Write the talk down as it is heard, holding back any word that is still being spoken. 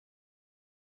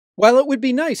While it would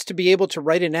be nice to be able to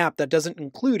write an app that doesn't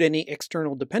include any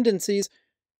external dependencies,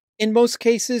 in most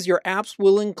cases your apps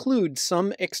will include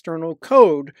some external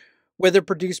code, whether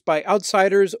produced by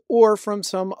outsiders or from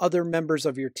some other members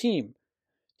of your team.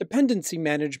 Dependency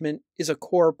management is a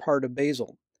core part of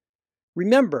Bazel.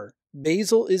 Remember,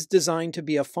 Bazel is designed to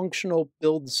be a functional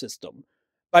build system.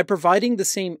 By providing the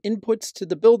same inputs to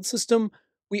the build system,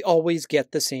 we always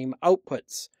get the same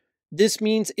outputs. This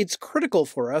means it's critical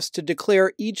for us to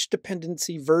declare each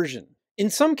dependency version. In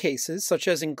some cases, such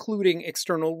as including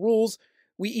external rules,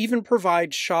 we even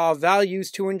provide SHA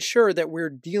values to ensure that we're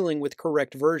dealing with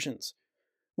correct versions.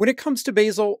 When it comes to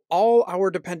Bazel, all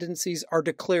our dependencies are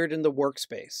declared in the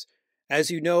workspace. As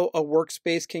you know, a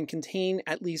workspace can contain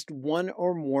at least one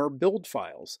or more build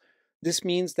files. This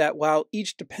means that while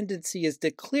each dependency is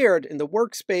declared in the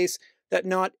workspace, that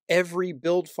not every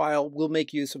build file will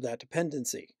make use of that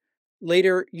dependency.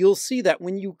 Later, you'll see that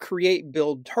when you create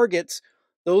build targets,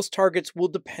 those targets will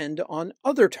depend on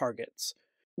other targets.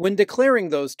 When declaring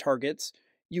those targets,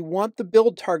 you want the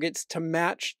build targets to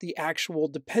match the actual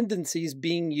dependencies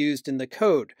being used in the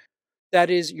code.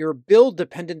 That is, your build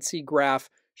dependency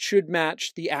graph should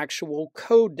match the actual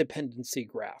code dependency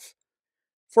graph.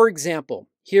 For example,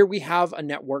 here we have a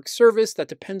network service that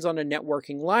depends on a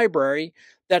networking library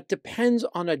that depends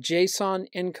on a JSON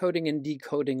encoding and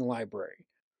decoding library.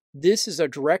 This is a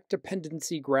direct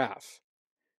dependency graph.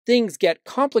 Things get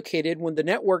complicated when the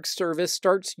network service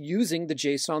starts using the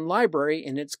JSON library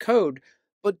in its code,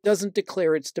 but doesn't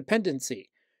declare its dependency.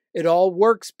 It all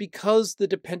works because the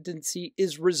dependency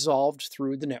is resolved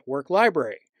through the network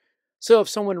library. So if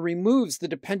someone removes the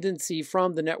dependency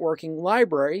from the networking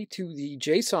library to the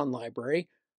JSON library,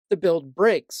 the build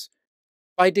breaks.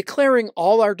 By declaring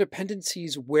all our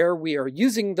dependencies where we are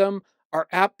using them, our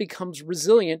app becomes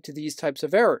resilient to these types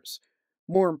of errors.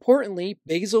 More importantly,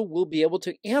 Bazel will be able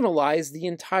to analyze the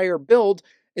entire build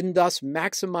and thus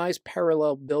maximize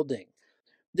parallel building.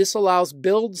 This allows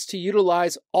builds to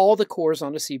utilize all the cores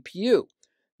on a CPU.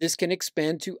 This can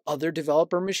expand to other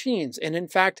developer machines, and in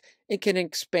fact, it can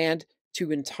expand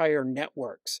to entire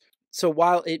networks. So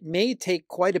while it may take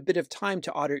quite a bit of time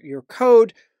to audit your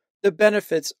code, the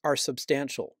benefits are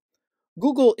substantial.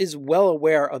 Google is well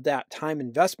aware of that time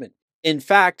investment. In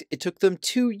fact, it took them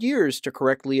 2 years to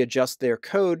correctly adjust their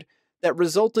code that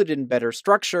resulted in better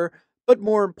structure, but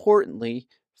more importantly,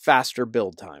 faster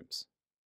build times.